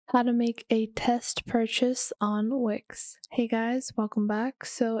How to make a test purchase on Wix. Hey guys, welcome back.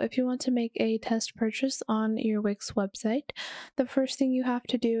 So if you want to make a test purchase on your Wix website, the first thing you have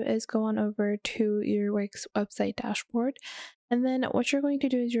to do is go on over to your Wix website dashboard. And then what you're going to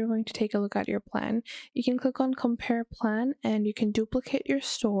do is you're going to take a look at your plan. You can click on compare plan and you can duplicate your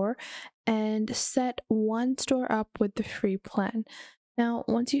store and set one store up with the free plan. Now,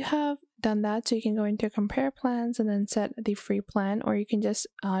 once you have done that, so you can go into compare plans and then set the free plan, or you can just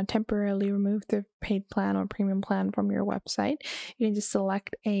temporarily remove the paid plan or premium plan from your website. You can just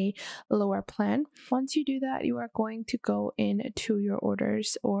select a lower plan. Once you do that, you are going to go into your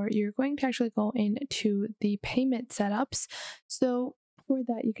orders, or you're going to actually go into the payment setups. So for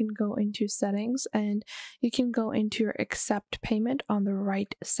that, you can go into settings and you can go into your accept payment on the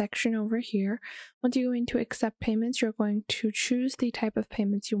right section over here. Once you go into accept payments, you're going to choose the type of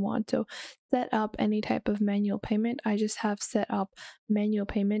payments you want. So set up any type of manual payment. I just have set up manual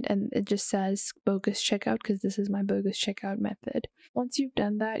payment and it just says bogus checkout because this is my bogus checkout method. Once you've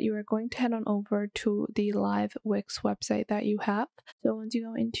done that, you are going to head on over to the live Wix website that you have. So once you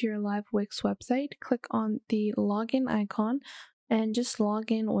go into your live Wix website, click on the login icon and just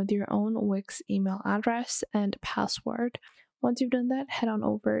log in with your own Wix email address and password. Once you've done that, head on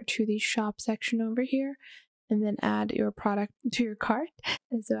over to the shop section over here and then add your product to your cart.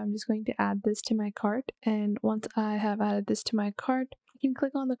 And so I'm just going to add this to my cart. And once I have added this to my cart, you can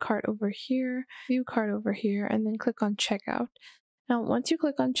click on the cart over here, view cart over here, and then click on checkout. Now, once you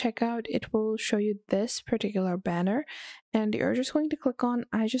click on checkout, it will show you this particular banner, and you're just going to click on,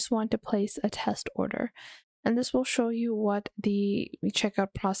 I just want to place a test order. And this will show you what the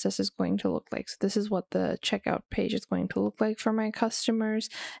checkout process is going to look like. So this is what the checkout page is going to look like for my customers.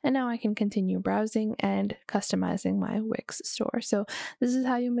 And now I can continue browsing and customizing my Wix store. So this is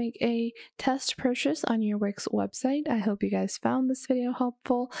how you make a test purchase on your Wix website. I hope you guys found this video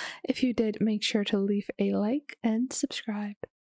helpful. If you did, make sure to leave a like and subscribe.